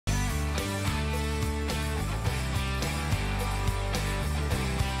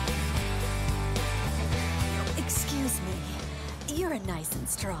you're nice and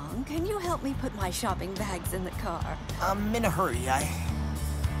strong. Can you help me put my shopping bags in the car? I'm in a hurry,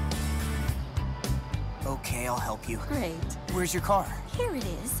 Okay, I'll help you. Great. Where's your car? Here it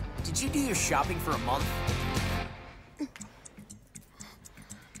is. Did you do your shopping for a month?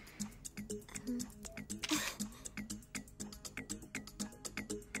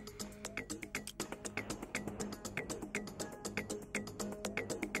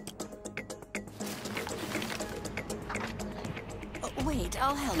 Wait,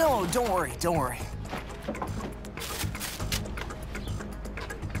 I'll help you. No, don't worry, don't worry.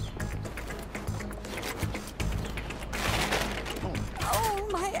 Oh,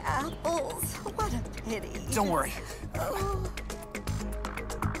 my apples. What a pity. Don't worry. Oh.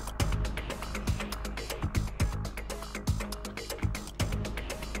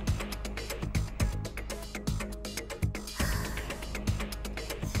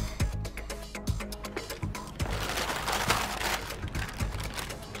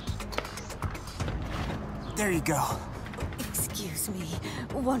 There you go. Excuse me,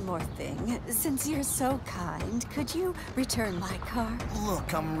 one more thing. Since you're so kind, could you return my car?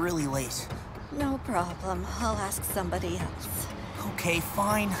 Look, I'm really late. No problem. I'll ask somebody else. Okay,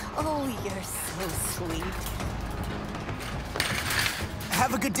 fine. Oh, you're so sweet.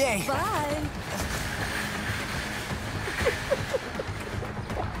 Have a good day. Bye.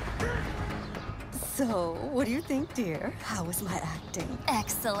 So, what do you think, dear? How was my acting?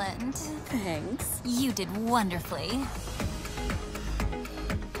 Excellent. Thanks. You did wonderfully.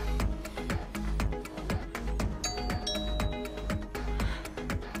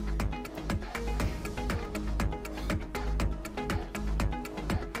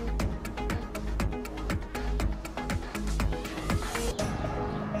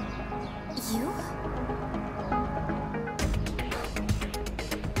 You?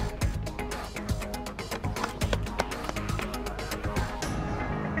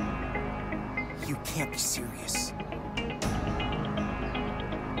 You can't be serious.